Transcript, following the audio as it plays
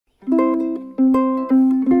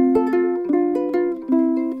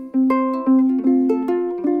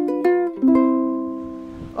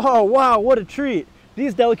Oh wow, what a treat!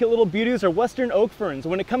 These delicate little beauties are Western Oak Ferns.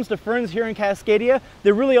 When it comes to ferns here in Cascadia,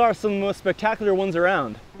 they really are some of the most spectacular ones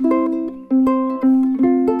around.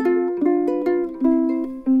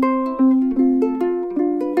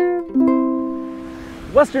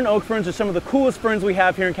 Western Oak Ferns are some of the coolest ferns we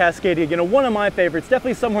have here in Cascadia. You know, one of my favorites,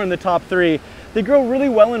 definitely somewhere in the top 3. They grow really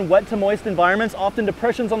well in wet to moist environments, often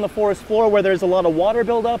depressions on the forest floor where there's a lot of water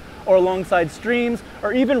buildup, or alongside streams,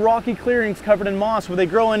 or even rocky clearings covered in moss where they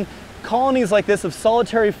grow in colonies like this of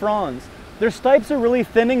solitary fronds. Their stipes are really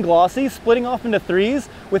thin and glossy, splitting off into 3s,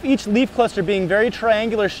 with each leaf cluster being very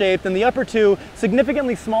triangular shaped and the upper 2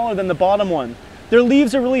 significantly smaller than the bottom one. Their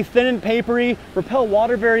leaves are really thin and papery, repel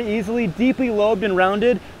water very easily, deeply lobed and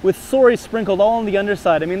rounded, with sorry sprinkled all on the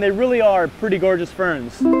underside. I mean, they really are pretty gorgeous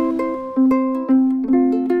ferns.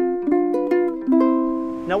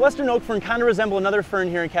 Now, Western Oak Fern kind of resemble another fern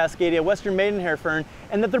here in Cascadia, Western Maidenhair Fern,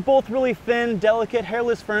 and that they're both really thin, delicate,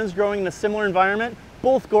 hairless ferns growing in a similar environment,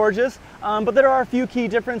 both gorgeous, but there are a few key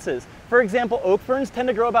differences. For example, oak ferns tend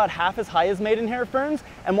to grow about half as high as Maidenhair Ferns,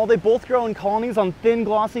 and while they both grow in colonies on thin,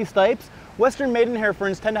 glossy stipes, Western Maidenhair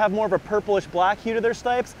Ferns tend to have more of a purplish black hue to their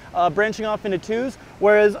stipes, branching off into 2s,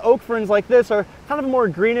 whereas oak ferns like this are kind of a more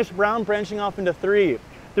greenish brown, branching off into 3.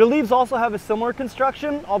 Their leaves also have a similar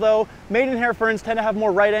construction, although Maidenhair Ferns tend to have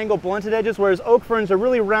more right angle blunted edges, whereas oak ferns are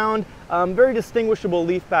really round, very distinguishable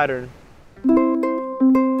leaf pattern.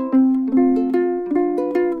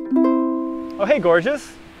 Oh hey,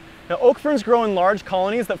 gorgeous! Now, oak ferns grow in large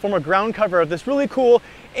colonies that form a ground cover of this really cool,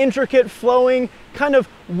 intricate, flowing, kind of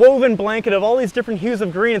woven blanket of all these different hues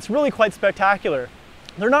of green. It's really quite spectacular.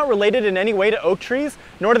 They're not related in any way to oak trees,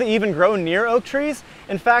 nor do they even grow near oak trees.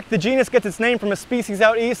 In fact, the genus gets its name from a species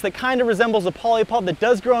out east that kind of resembles a polypod that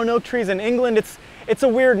does grow in oak trees in England. It's a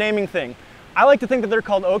weird naming thing. I like to think that they're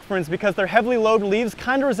called oak ferns because their heavily lobed leaves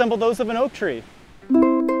kind of resemble those of an oak tree.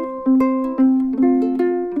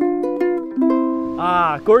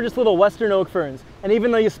 Ah, gorgeous little Western Oak Ferns. And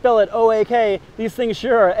even though you spell it O-A-K, these things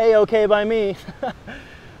sure are A-OK by me.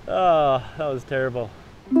 Oh, that was terrible.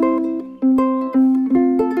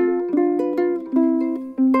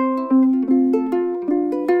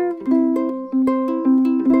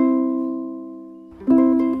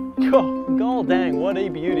 Oh, dang, what a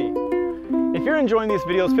beauty. If you're enjoying these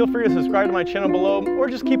videos, feel free to subscribe to my channel below, or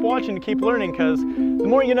just keep watching to keep learning, because the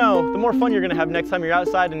more you know, the more fun you're going to have next time you're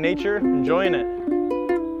outside in nature, enjoying it.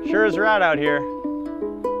 Sure is rad out here.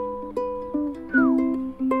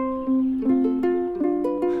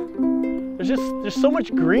 There's so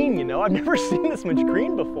much green, you know? I've never seen this much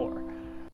green before.